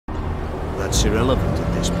That's irrelevant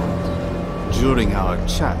at this point. During our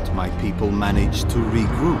chat, my people managed to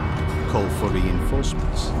regroup, call for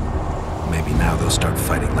reinforcements. Maybe now they'll start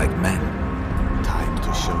fighting like men. Time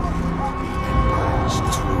to show you the Empire's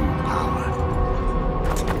true power.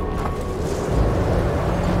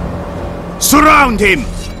 Surround him!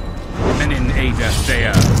 Menin Ada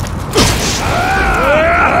Thea.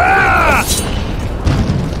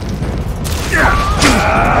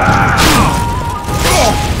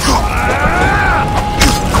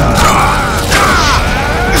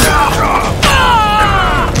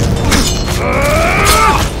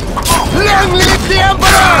 Long live the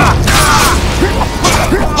Emperor!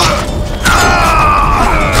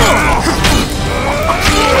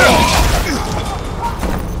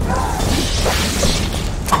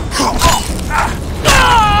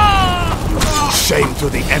 Shame to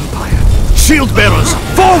the Empire! Shield bearers,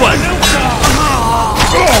 forward!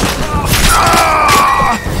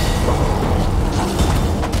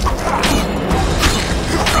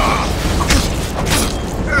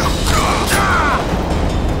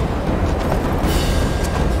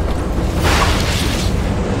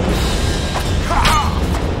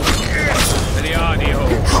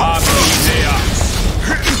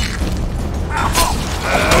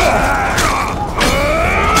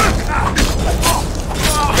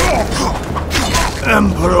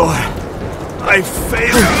 Emperor, I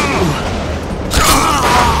failed you.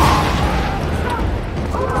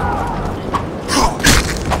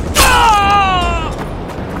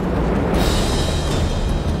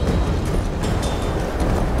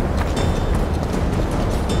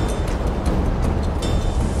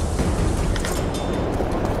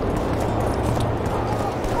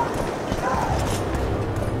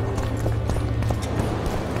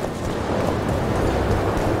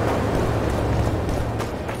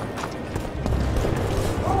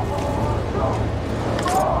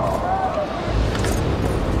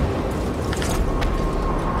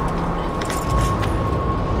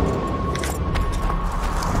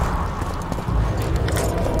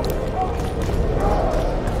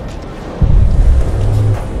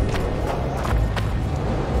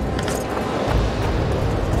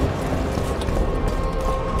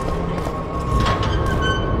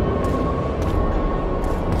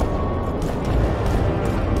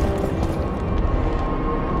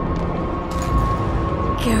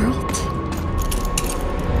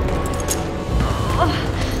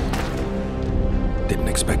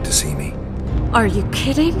 Are you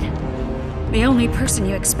kidding? The only person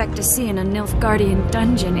you expect to see in a Nilfgaardian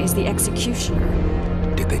dungeon is the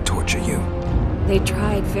executioner. Did they torture you? They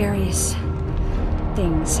tried various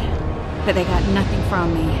things, but they got nothing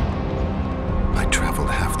from me. I traveled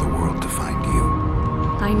half the world to find you.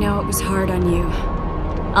 I know it was hard on you.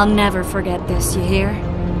 I'll never forget this, you hear?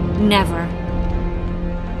 Never.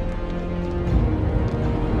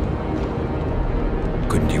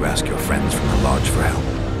 Couldn't you ask your friends from the Lodge for help?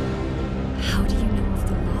 How do you know of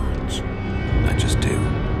the Lodge? I just do.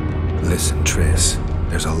 Listen, Triss.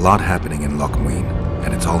 There's a lot happening in Lochmuin,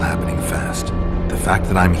 and it's all happening fast. The fact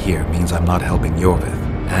that I'm here means I'm not helping Yorvith,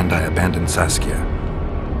 and I abandoned Saskia.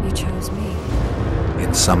 You chose me.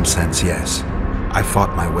 In some sense, yes. I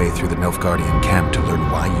fought my way through the Nilfgaardian camp to learn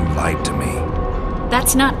why you lied to me.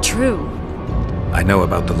 That's not true. I know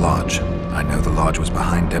about the Lodge. I know the Lodge was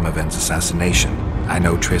behind Demavend's assassination. I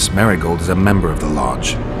know Triss Marigold is a member of the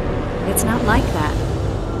Lodge. It's not like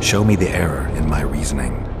that. Show me the error in my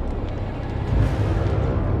reasoning.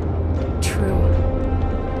 True.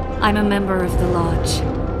 I'm a member of the Lodge.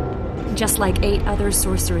 Just like 8 other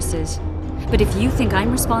sorceresses. But if you think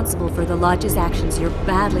I'm responsible for the Lodge's actions, you're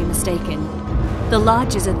badly mistaken. The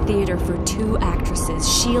Lodge is a theater for 2 actresses.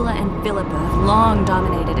 Sheila and Philippa have long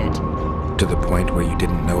dominated it. To the point where you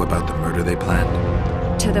didn't know about the murder they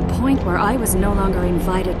planned? To the point where I was no longer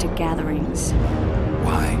invited to gatherings.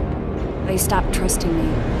 Why? They stopped trusting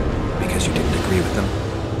me. Because you didn't agree with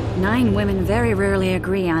them? 9 women very rarely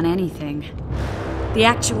agree on anything. The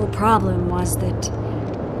actual problem was that...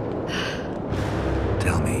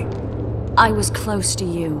 Tell me. I was close to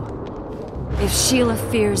you. If Sheila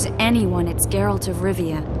fears anyone, it's Geralt of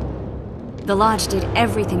Rivia. The Lodge did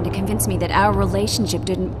everything to convince me that our relationship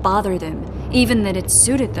didn't bother them, even that it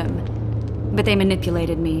suited them. But they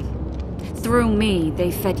manipulated me. Through me,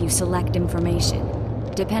 they fed you select information.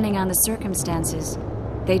 Depending on the circumstances,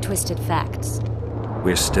 they twisted facts.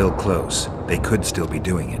 We're still close. They could still be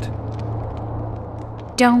doing it.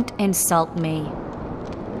 Don't insult me.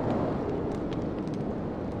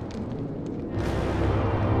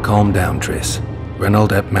 Calm down, Triss.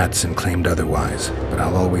 Reynold ep Matson claimed otherwise, but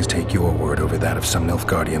I'll always take your word over that of some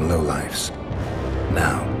Nilfgaardian lowlifes.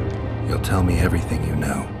 Now, you'll tell me everything you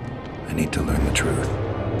know, I need to learn the truth.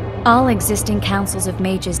 All existing councils of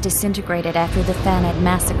mages disintegrated after the Thanad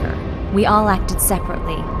massacre. We all acted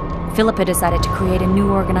separately. Philippa decided to create a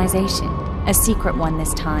new organization, a secret one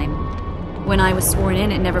this time. When I was sworn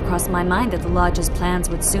in, it never crossed my mind that the Lodge's plans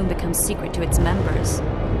would soon become secret to its members.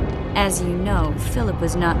 As you know, Philip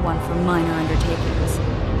was not one for minor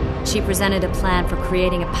undertakings. She presented a plan for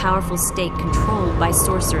creating a powerful state controlled by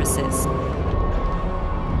sorceresses.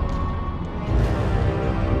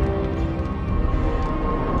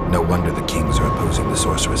 No wonder the kings are opposing the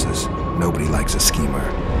sorceresses. Nobody likes a schemer.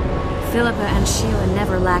 Philippa and Sheila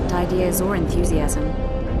never lacked ideas or enthusiasm.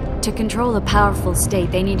 To control a powerful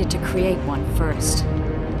state, they needed to create one first.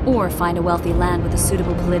 Or find a wealthy land with a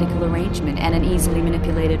suitable political arrangement and an easily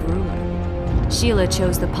manipulated ruler. Sheila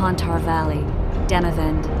chose the Pontar Valley,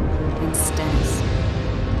 Demavend, and Stennis.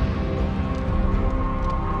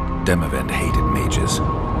 Demavend hated mages.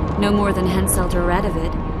 No more than Henselt or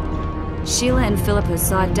Radovid. Sheila and Philippa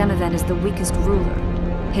saw Demavend as the weakest ruler.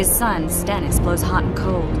 His son, Stennis, blows hot and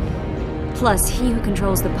cold. Plus, he who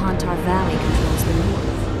controls the Pontar Valley controls the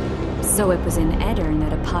north. So it was in Edirn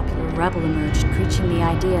that a popular rebel emerged, preaching the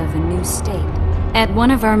idea of a new state. At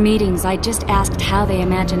one of our meetings, I just asked how they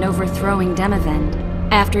imagined overthrowing Demavend.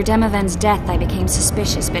 After Demavend's death, I became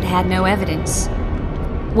suspicious, but had no evidence.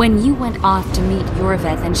 When you went off to meet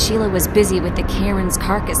Yorveth and Sheila was busy with the Karen's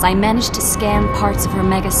carcass, I managed to scan parts of her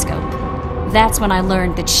megascope. That's when I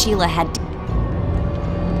learned that Sheila had...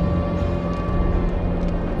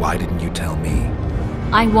 Why didn't you tell me?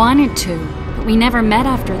 I wanted to, but we never met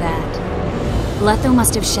after that. Letho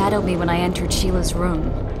must have shadowed me when I entered Sheila's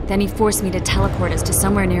room. Then he forced me to teleport us to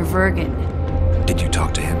somewhere near Vergen. Did you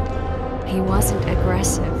talk to him? He wasn't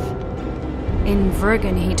aggressive. In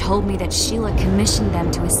Vergen, he told me that Sheila commissioned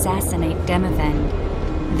them to assassinate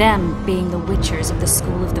Demavend. Them being the Witchers of the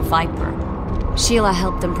School of the Viper. Sheila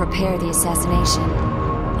helped them prepare the assassination.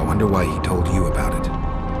 I wonder why he told you about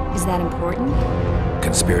it. Is that important?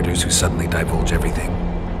 Conspirators who suddenly divulge everything.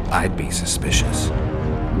 I'd be suspicious.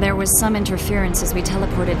 There was some interference as we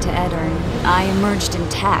teleported to Edirn. I emerged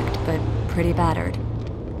intact, but pretty battered.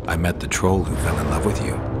 I met the troll who fell in love with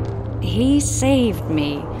you. He saved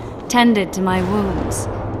me, tended to my wounds.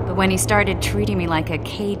 But when he started treating me like a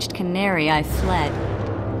caged canary, I fled.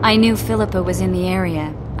 I knew Philippa was in the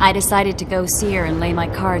area. I decided to go see her and lay my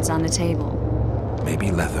cards on the table. Maybe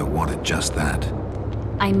Letho wanted just that.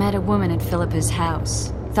 I met a woman at Philippa's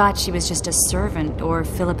house. Thought she was just a servant or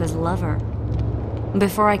Philippa's lover.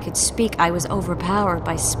 Before I could speak, I was overpowered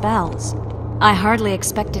by spells. I hardly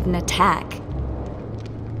expected an attack.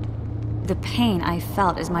 The pain I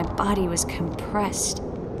felt as my body was compressed,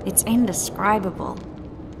 it's indescribable.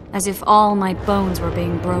 As if all my bones were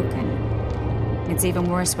being broken. It's even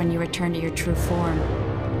worse when you return to your true form.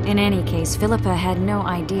 In any case, Philippa had no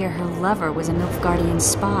idea her lover was a Nilfgaardian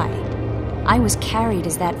spy. I was carried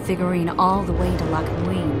as that figurine all the way to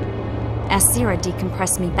Lochmuin. Asira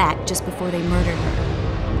decompressed me back just before they murdered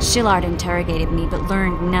her. Shillard interrogated me but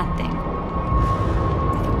learned nothing.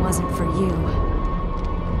 If it wasn't for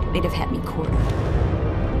you, they'd have had me quartered.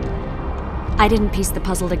 I didn't piece the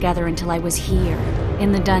puzzle together until I was here,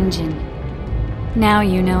 in the dungeon. Now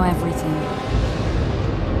you know everything.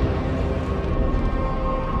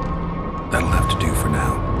 That'll have to do for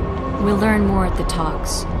now. We'll learn more at the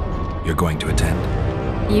talks. You're going to attend?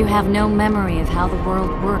 You have no memory of how the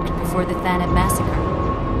world worked before the Thanad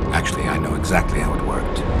massacre. Actually, I know exactly how it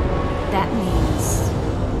worked. That means...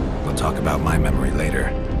 We'll talk about my memory later.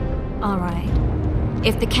 All right.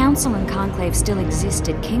 If the Council and Conclave still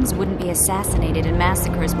existed, kings wouldn't be assassinated and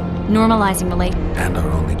massacres, normalizing the late... And our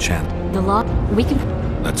only chance. The law... We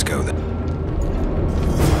can... Let's go then.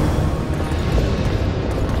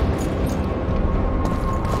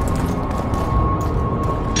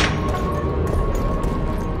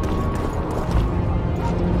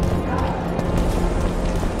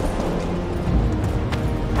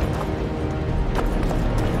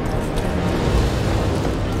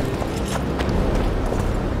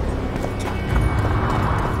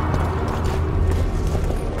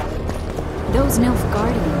 Those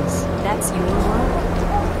Nilfgaardians, that's your world?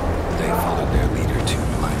 They followed their leader too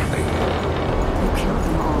blindly. You killed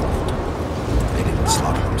them all. They didn't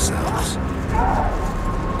slaughter themselves.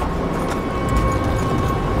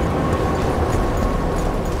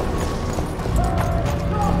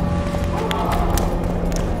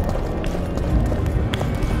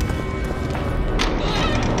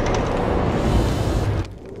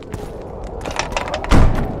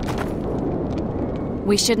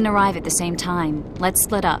 We shouldn't arrive at the same time. Let's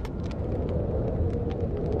split up.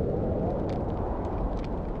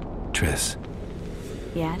 Triss,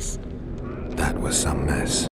 Yes? that was some mess.